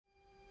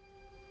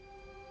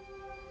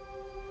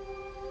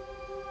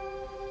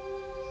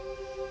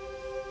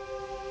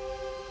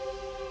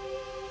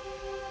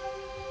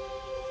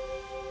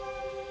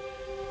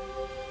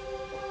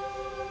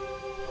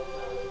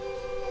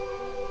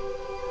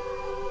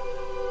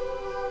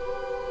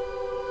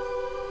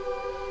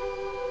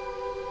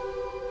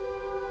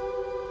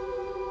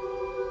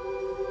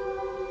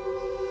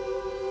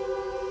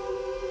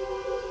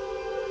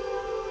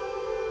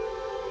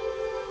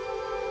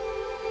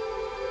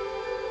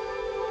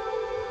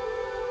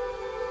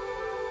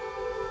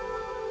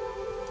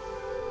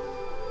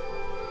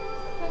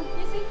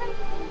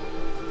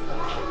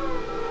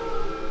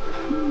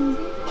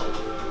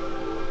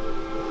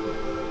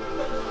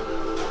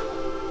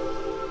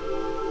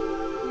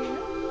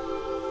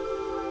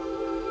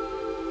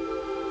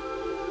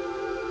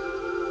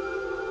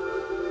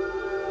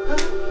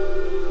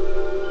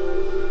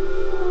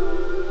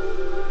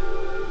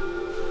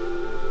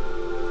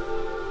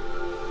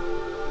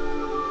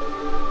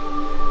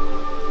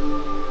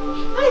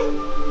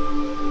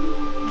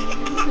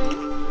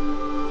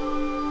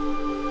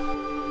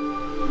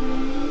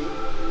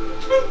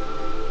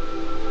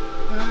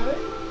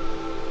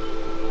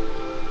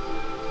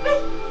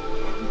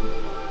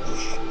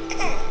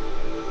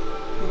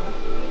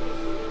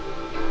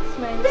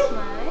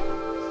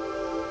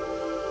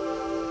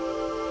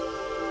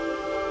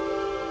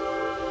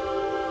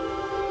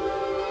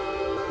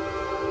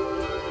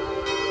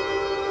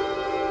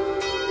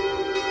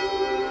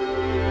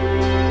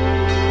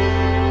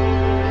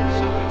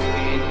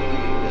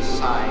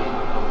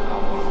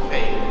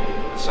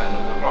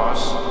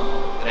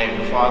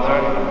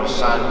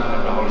Son, and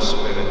of the Holy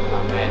Spirit.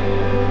 Amen.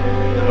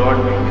 The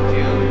Lord be with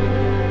you.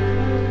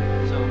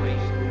 So,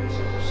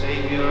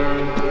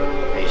 Savior,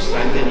 I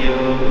strengthen you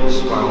with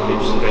His power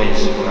and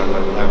grace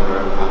forever and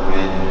ever.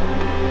 Amen.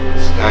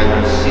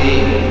 Skylar,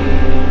 see,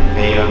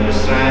 may you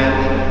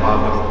understand the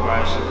power of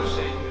Christ our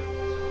Savior.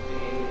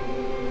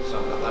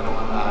 So,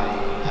 katanungan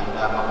ay,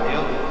 handa pa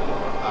kayo?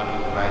 Or are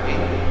you ready?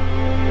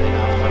 Then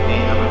after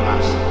me, I will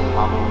ask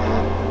Mom and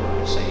Dad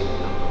to say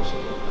ng puso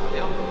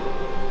tayo.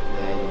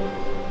 Then,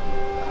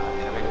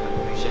 Eric,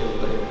 appreciate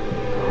ko tayo.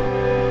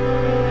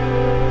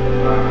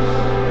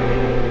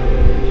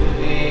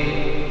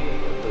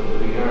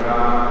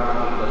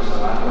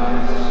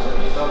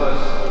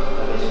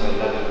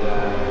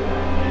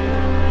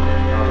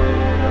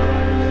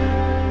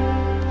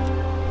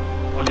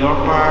 On your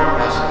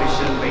part, as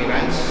Christian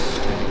parents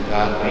and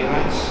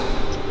godparents,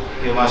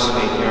 you must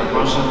make your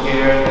constant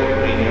care to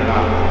bring her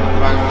up in the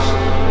practice of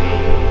the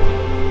faith.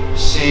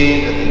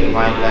 Say that the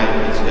divine life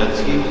which God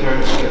gives her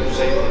is kept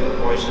safe from the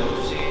poison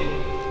of sin.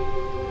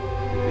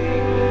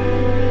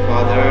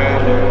 Father,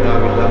 look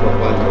now with love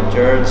upon your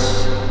church,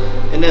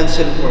 and then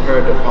send for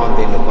her the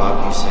fountain of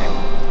baptism.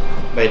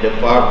 By the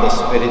power of the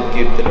Spirit,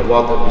 give to the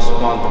water of His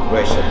fount the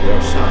grace of your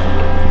Son.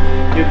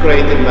 You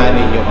created man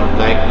in your own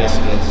likeness,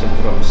 cleansing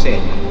from sin.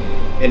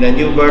 In a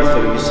new birth,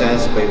 we will be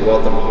sensed by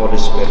water and Holy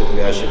Spirit.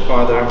 We ask you,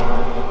 Father,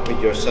 with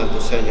your Son,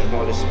 to send your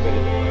Holy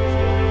Spirit.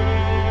 Okay.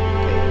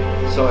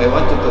 So I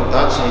want you to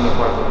touch any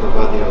part of the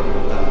body of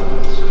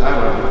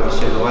Skylar, because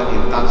you know what?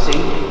 In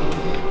touching,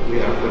 we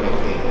are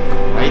connected,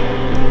 right?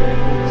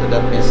 So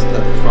that means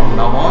that from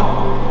now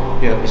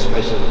on, you have a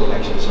special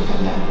connection sa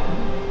Kanya.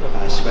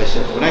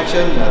 Special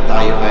connection na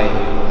tayo ay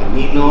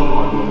nino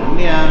o ninang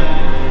niya.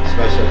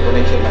 Special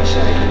connection na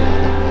siya ay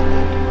inaanak natin.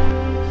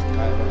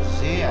 Skylar,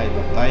 see, I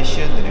baptize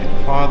you in the name of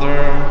the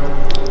Father,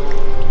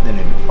 in the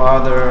name of the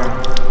Father,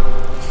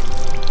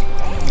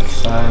 and the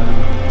Son,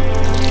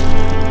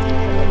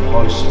 and the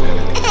Holy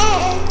Spirit.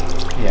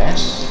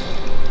 Yes?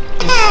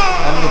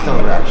 A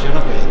little reaction.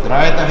 Okay,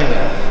 dry the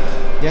hair.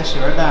 Yes,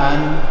 you're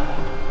done.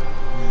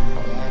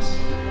 Yes.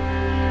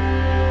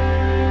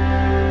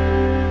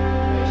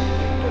 May she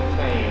keep the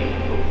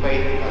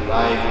faith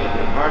alive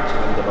in your hearts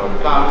when the Lord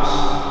comes.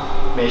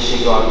 May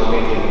she go out to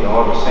meet Him with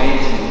all the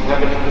saints in the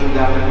heavenly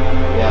kingdom.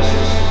 We ask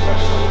this in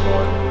Christ our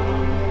Lord.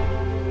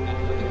 And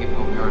for the gift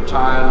of your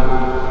child,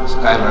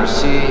 Skylar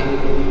C.,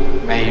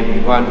 may you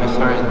be one with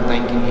her in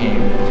thanking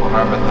Him for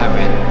her in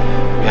heaven.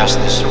 We ask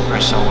this through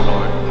Christ our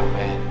Lord.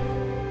 Amen.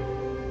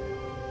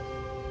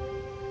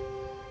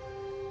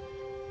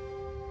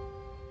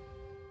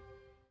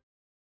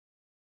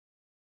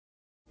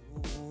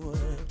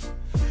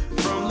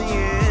 From the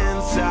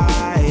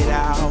inside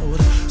out,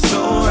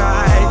 so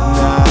right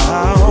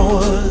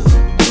now,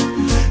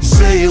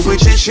 say it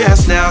with your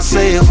chest now,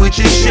 say it with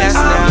your chest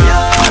now. I'm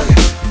young,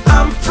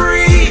 I'm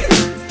free,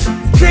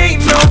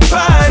 can't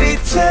nobody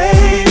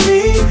take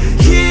me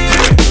here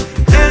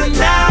and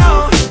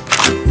now.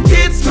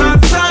 It's my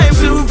time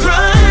to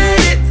run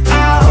it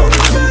out.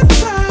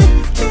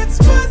 It's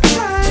my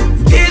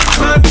time, it's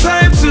my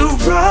time to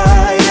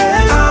ride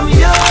it. I'm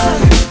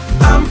young,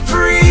 I'm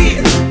free,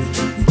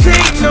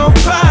 can't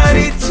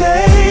nobody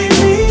take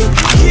me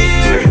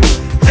here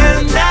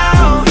and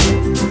now.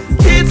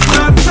 It's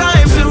my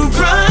time to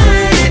run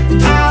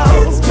it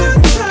out.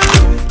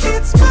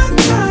 It's my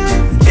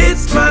time,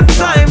 it's my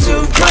time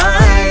to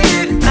run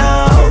it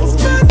out.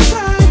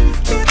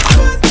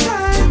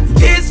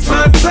 It's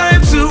my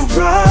time to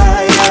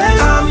ride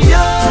it. I'm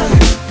young,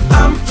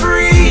 I'm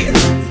free,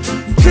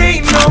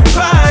 can't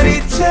nobody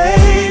take